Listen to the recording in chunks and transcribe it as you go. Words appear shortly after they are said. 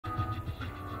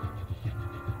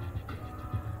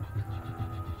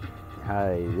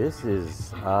Hi, this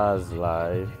is Oz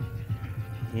Live,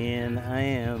 and I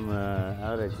am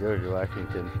out at George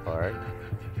Washington Park.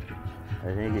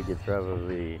 I think you could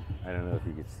probably, I don't know if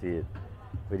you could see it,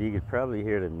 but you could probably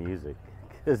hear the music,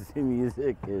 because the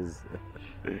music is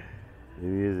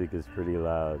pretty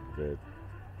loud, and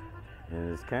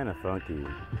it's kind of funky.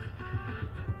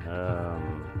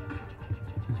 Um,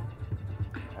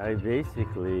 I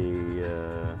basically,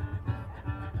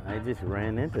 I just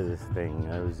ran into this thing.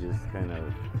 I was just kind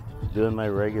of doing my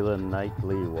regular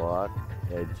nightly walk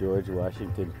at George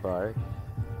Washington Park,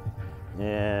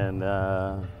 and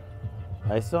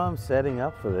I saw him setting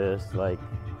up for this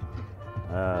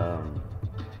um,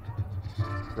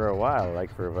 for a while,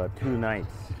 like for about 2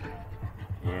 nights,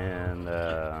 and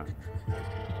I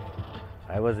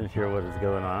wasn't sure what was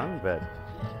going on, but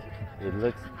it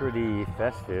looks pretty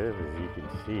festive, as you can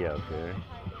see out there.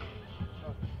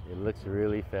 It looks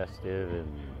really festive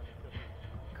and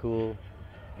cool,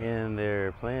 and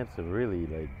they're playing some really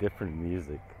different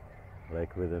music,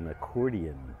 like with an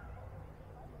accordion,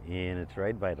 and it's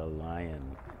right by the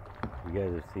lion. You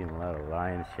guys have seen a lot of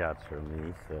lion shots from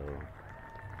me,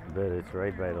 but it's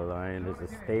right by the lion.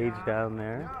 There's a stage down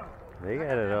there. They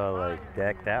got it all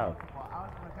decked out.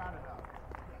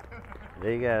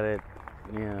 They got it,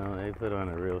 they put on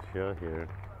a real show here.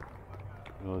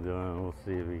 We'll go on, we'll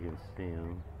see if we can see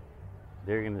them.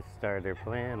 They're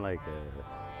playing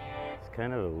it's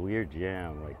kind of a weird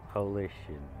jam, like Polish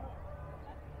and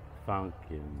funk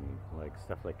and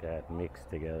stuff like that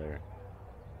mixed together.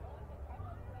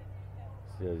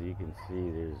 So as you can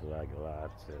see, there's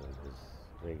lots of this.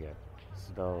 They got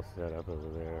stalls set up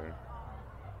over there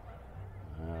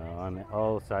on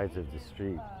all sides of the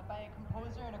street. By a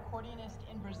composer and accordionist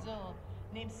in Brazil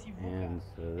named Sivuca. And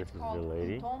so this is the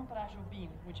lady. Tom para Jobim,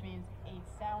 which means a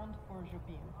sound for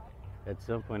Jobim. At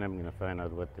some point, I'm going to find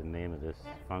out what the name of this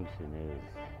function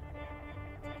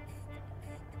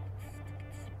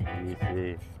is.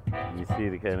 You see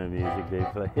the kind of music they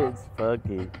play. It's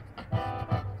funky.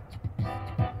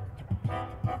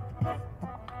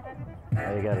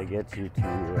 I gotta get you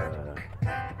to.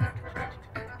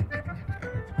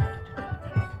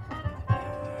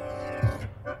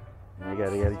 I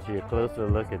gotta get you a closer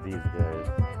look at these guys.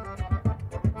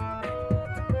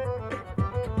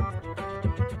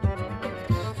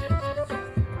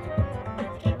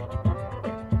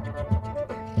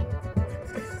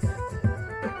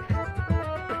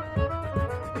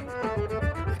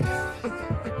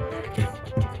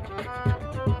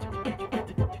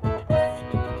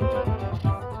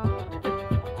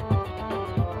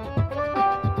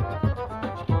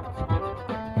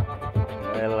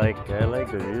 I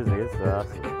like the music, it's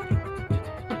awesome.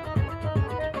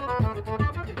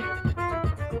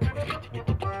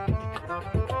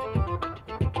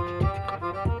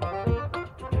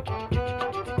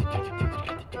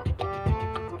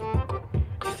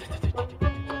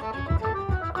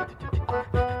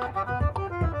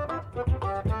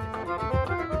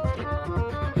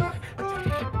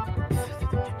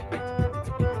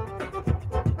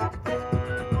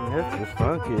 This is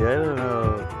funky,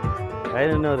 I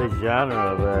don't know the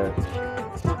genre, but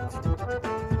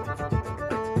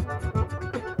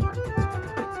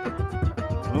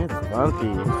it's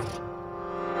funky.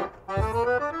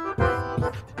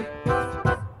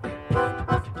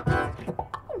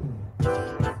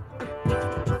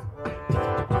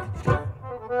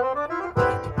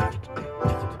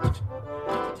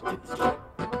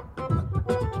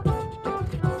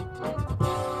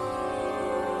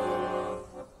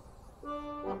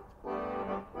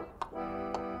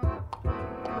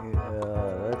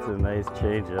 That's a nice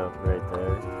change up right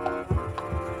there.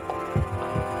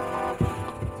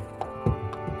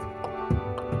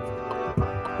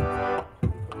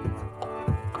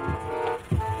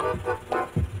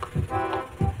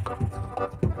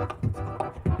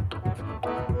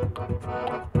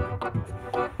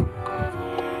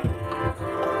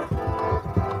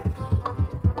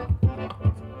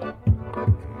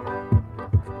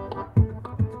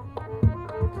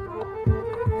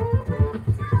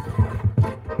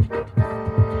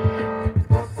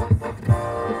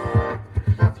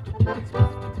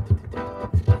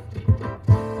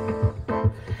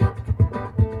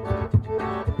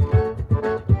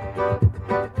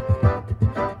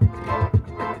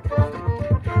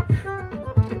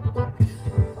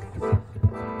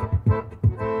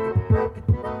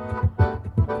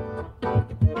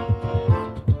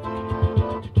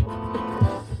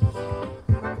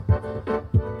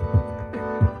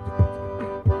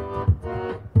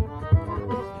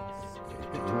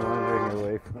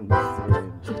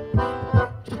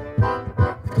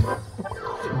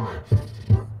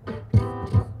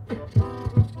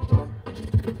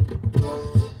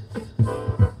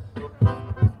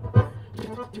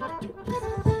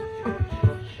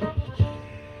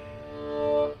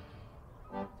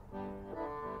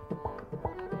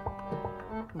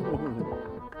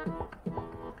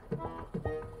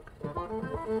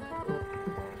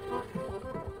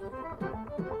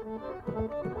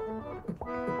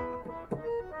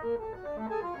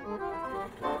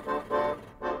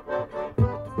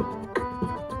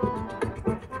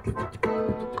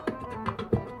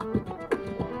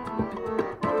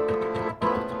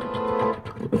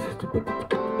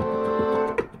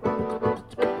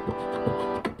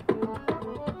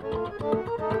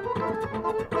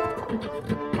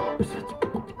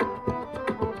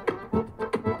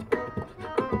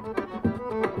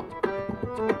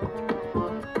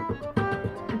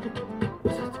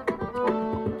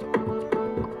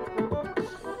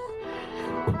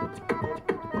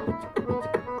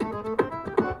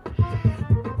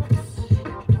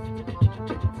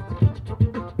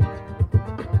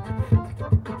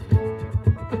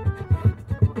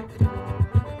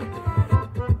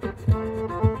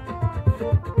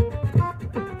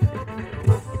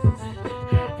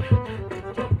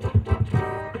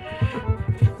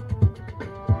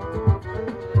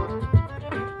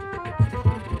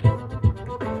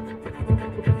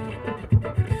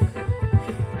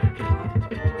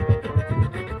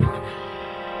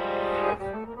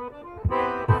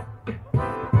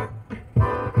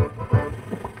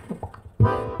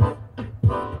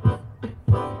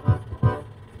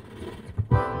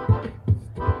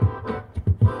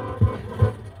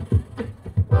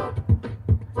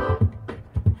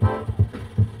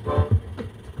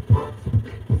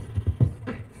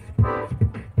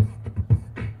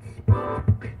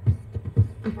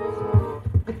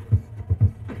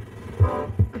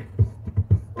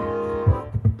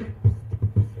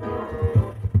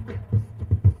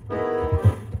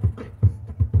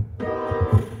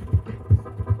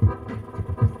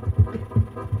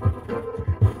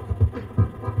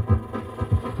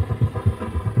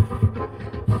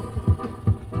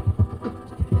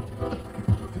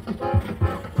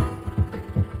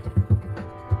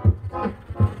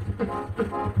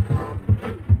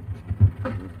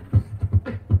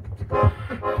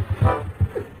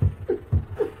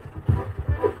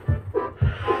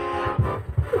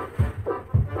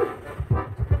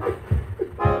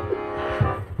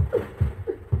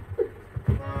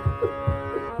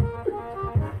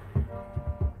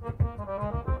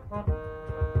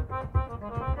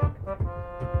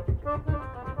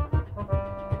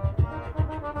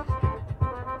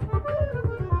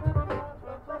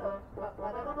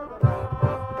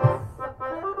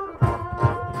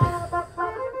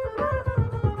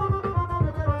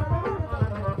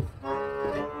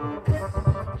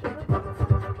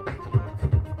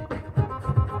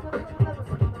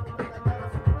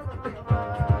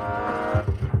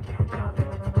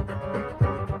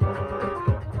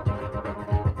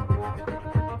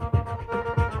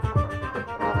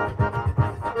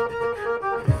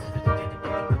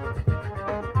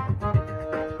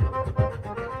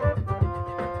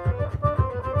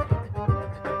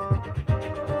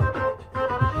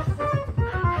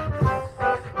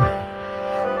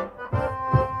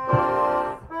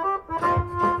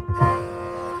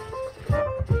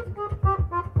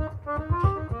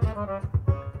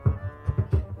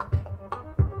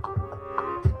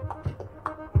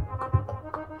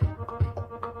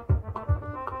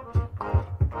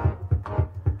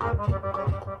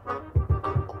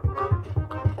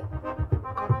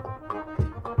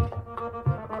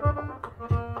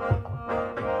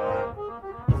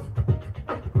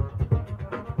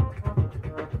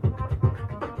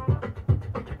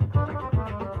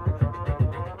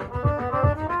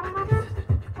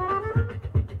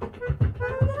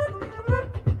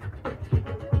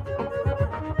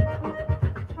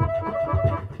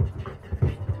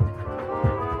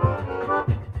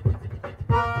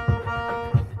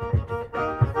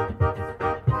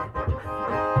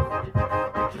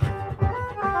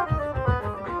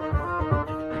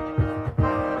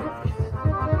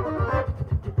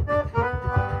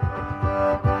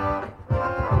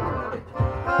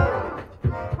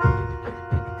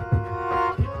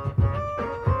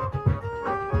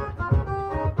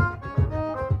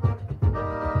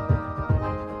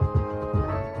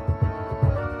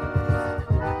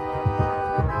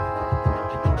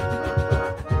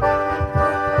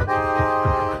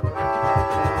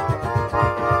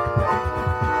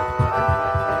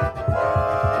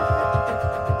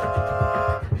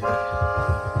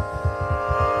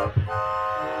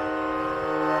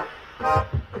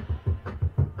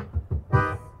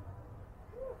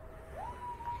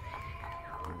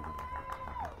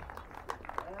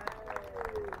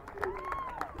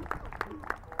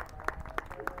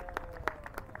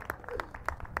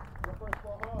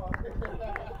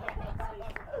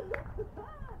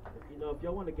 If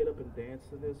y'all want to get up and dance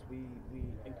to this, we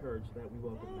encourage that. We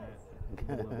welcome that.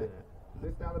 We love that.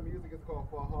 This style of music is called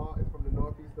forró. It's from the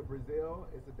northeast of Brazil.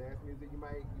 It's a dance music. You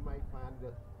might find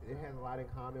that it has a lot in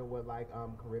common with like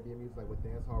Caribbean music, like with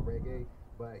dancehall reggae.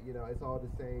 But you know, it's all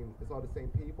the same. It's all the same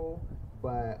people,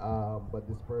 but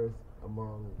dispersed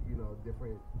among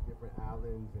different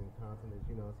islands and continents.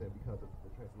 You know what I'm saying, because of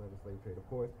the transatlantic slave trade, of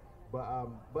course.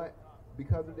 But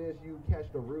because of this, you catch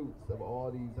the roots of all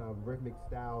these rhythmic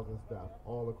styles and stuff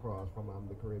all across from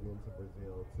the Caribbean to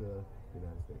Brazil to the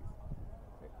United States.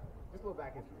 Just a little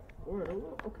back history. Word.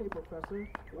 Okay, Professor.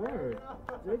 Word.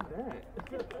 Dig that.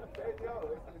 There you go.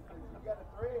 You got a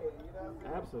thread, you know what I'm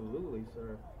saying? Absolutely,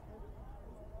 sir.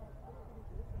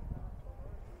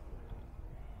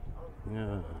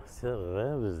 Yeah, so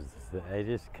that was, I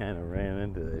just kind of ran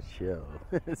into that show.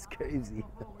 It's crazy.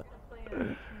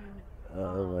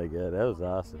 Oh my God, that was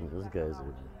awesome. Those guys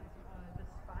are,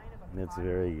 it's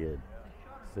very good.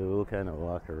 So we'll kind of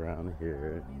walk around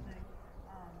here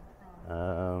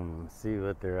and see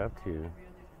what they're up to.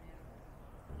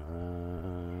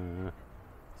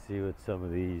 See what some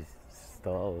of these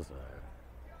stalls are.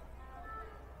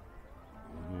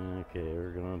 Okay,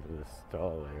 we're going to the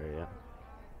stall area.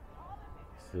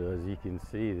 So as you can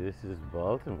see, this is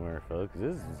Baltimore, folks.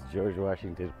 This is George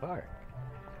Washington Park.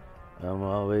 I'm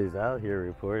always out here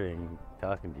reporting,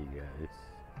 talking to you guys.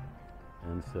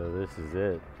 And so this is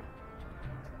it.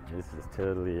 This is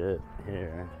totally it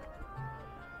here.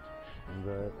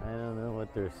 But I don't know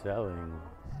what they're selling.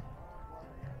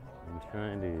 I'm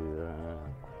trying to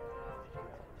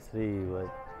see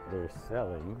what they're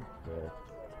selling, but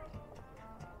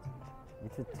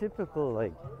it's a typical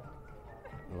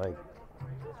like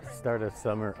start of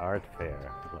summer art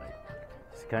fair. Like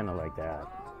it's kind of like that.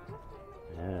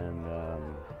 And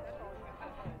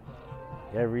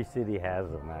every city has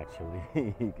them actually.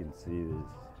 You can see this.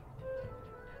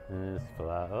 And there's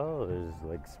there's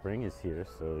like spring is here,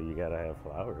 so you gotta have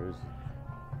flowers.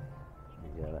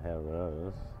 You gotta have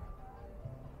those.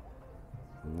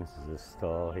 And this is a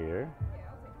stall here.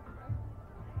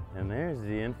 And there's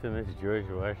the infamous George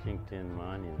Washington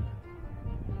Monument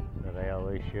that I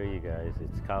always show you guys.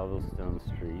 It's cobblestone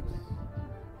streets,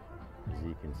 as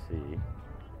you can see.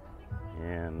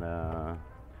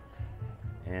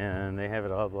 And they have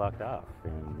it all blocked off,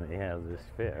 and they have this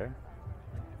fair,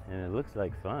 and it looks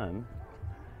like fun.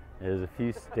 There's a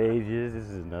few stages. This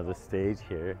is another stage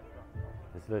here.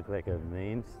 This looks like a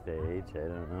main stage. I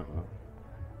don't know.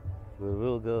 But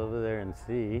we'll go over there and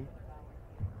see.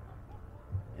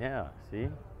 Yeah, see?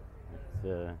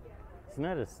 It's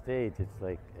not a stage. It's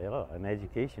like an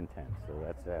education tent. So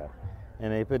that's that.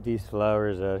 And they put these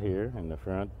flowers out here in the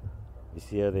front. You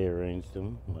see how they arranged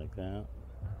them like that?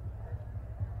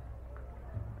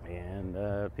 And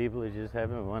people are just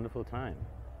having a wonderful time.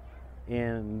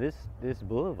 And this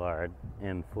boulevard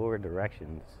in four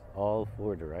directions, all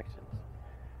four directions,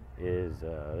 is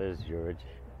there's George.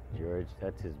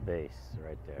 That's his base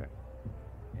right there,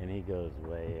 and he goes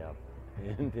way up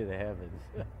into the heavens.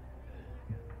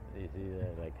 You see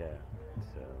that like that?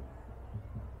 So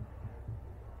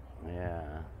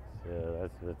yeah, so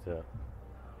that's what's up.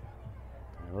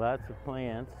 And lots of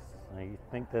plants. I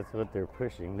think that's what they're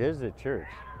pushing. There's a church.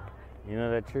 You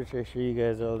know that church I show you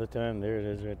guys all the time? There it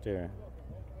is right there.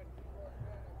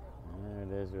 There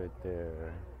it is right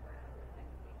there.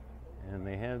 And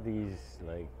they have these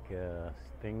like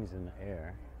things in the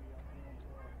air.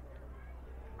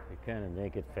 They kind of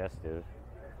make it festive.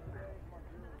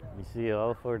 You see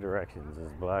all four directions.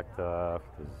 There's blocked off,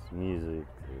 there's music,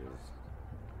 there's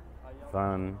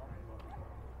fun.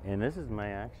 And this is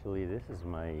my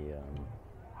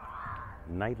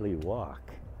nightly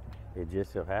walk. It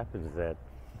just so happens that,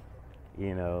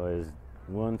 you know, as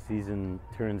one season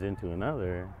turns into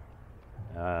another,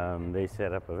 they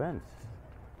set up events.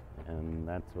 And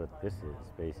that's what this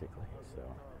is, basically. So,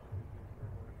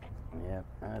 yeah,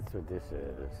 that's what this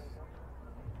is.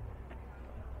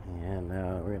 And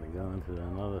now we're going to go into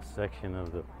another section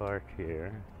of the park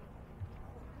here.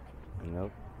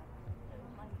 Nope.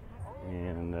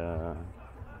 And,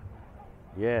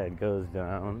 yeah, it goes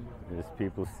down. There's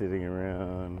people sitting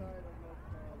around,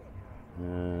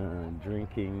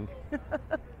 drinking,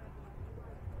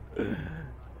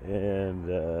 and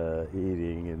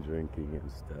eating and drinking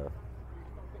and stuff.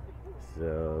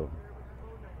 So,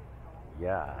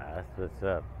 yeah, that's what's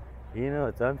up. You know,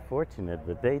 it's unfortunate,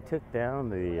 but they took down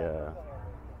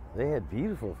they had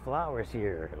beautiful flowers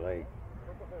here,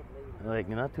 like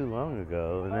not too long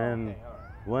ago, and then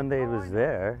one day it was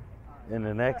there, and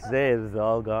the next day it was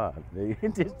all gone. They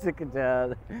just took it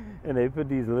down, and they put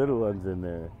these little ones in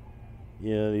there.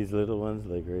 You know, these little ones,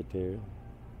 like right there.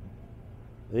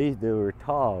 They were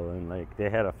tall, and like they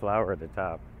had a flower at the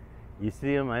top. You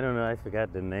see them? I don't know. I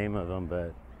forgot the name of them,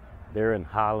 but they're in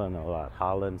Holland a lot.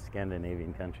 Holland,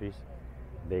 Scandinavian countries.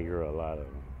 They grow a lot of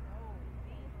them.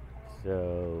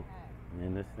 So,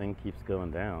 and this thing keeps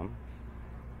going down,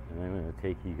 and I'm going to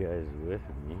take you guys with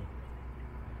me.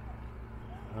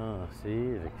 Oh,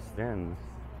 see, it extends.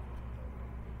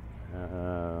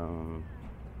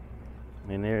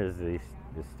 And there's the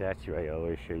statue I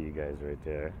always show you guys right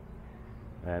there.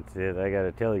 That's it. I got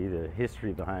to tell you the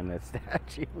history behind that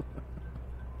statue.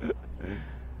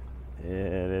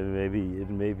 And it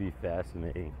may be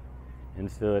fascinating. And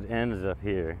so it ends up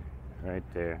here, right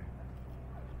there.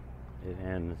 It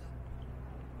ends.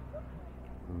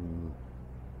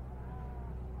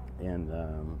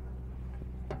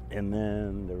 And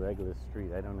then the regular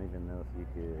street. I don't even know if you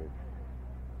could.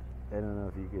 I don't know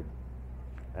if you could.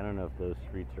 I don't know if those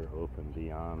streets are open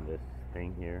beyond this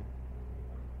thing here.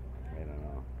 I don't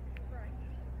know.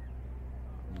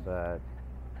 But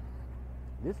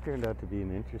this turned out to be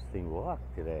an interesting walk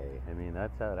today. I mean,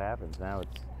 that's how it happens. Now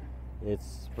it's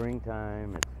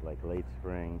springtime. It's like late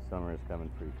spring. Summer is coming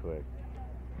pretty quick.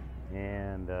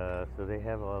 And so they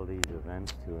have all these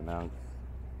events to announce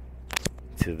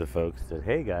to the folks that,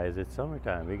 hey guys, it's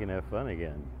summertime. We can have fun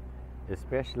again.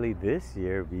 Especially this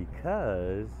year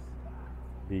because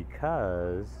the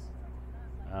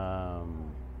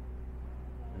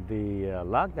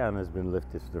lockdown has been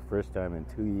lifted for the first time in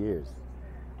 2 years.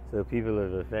 So people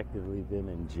have effectively been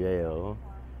in jail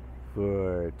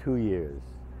for 2 years.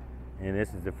 And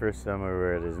this is the first summer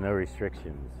where there's no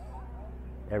restrictions.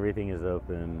 Everything is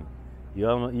open.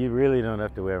 You really don't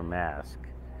have to wear a mask.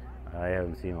 I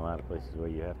haven't seen a lot of places where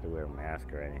you have to wear a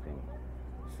mask or anything.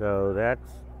 So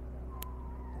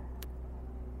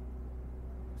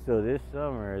this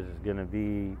summer is going to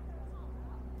be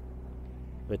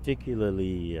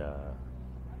particularly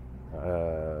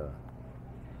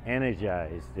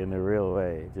energized in a real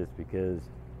way, just because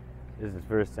this is the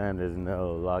first time there's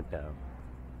no lockdown.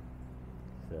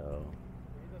 So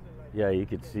yeah, you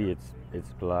could see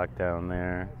it's blocked down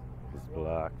there. It's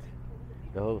blocked.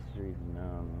 The whole street.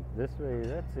 This way,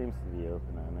 that seems to be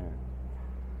open on there.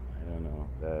 I don't know,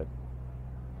 but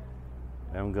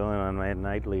I'm going on my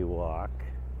nightly walk,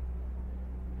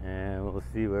 and we'll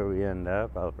see where we end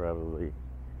up. I'll probably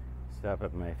stop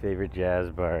at my favorite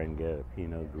jazz bar and get a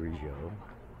Pinot Grigio,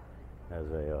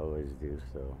 as I always do.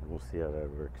 So we'll see how that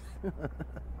works.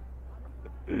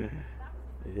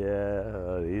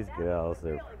 Yeah, these gals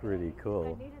are pretty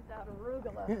cool. I needed that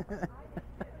arugula.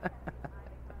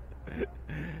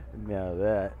 Now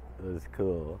that was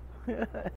cool.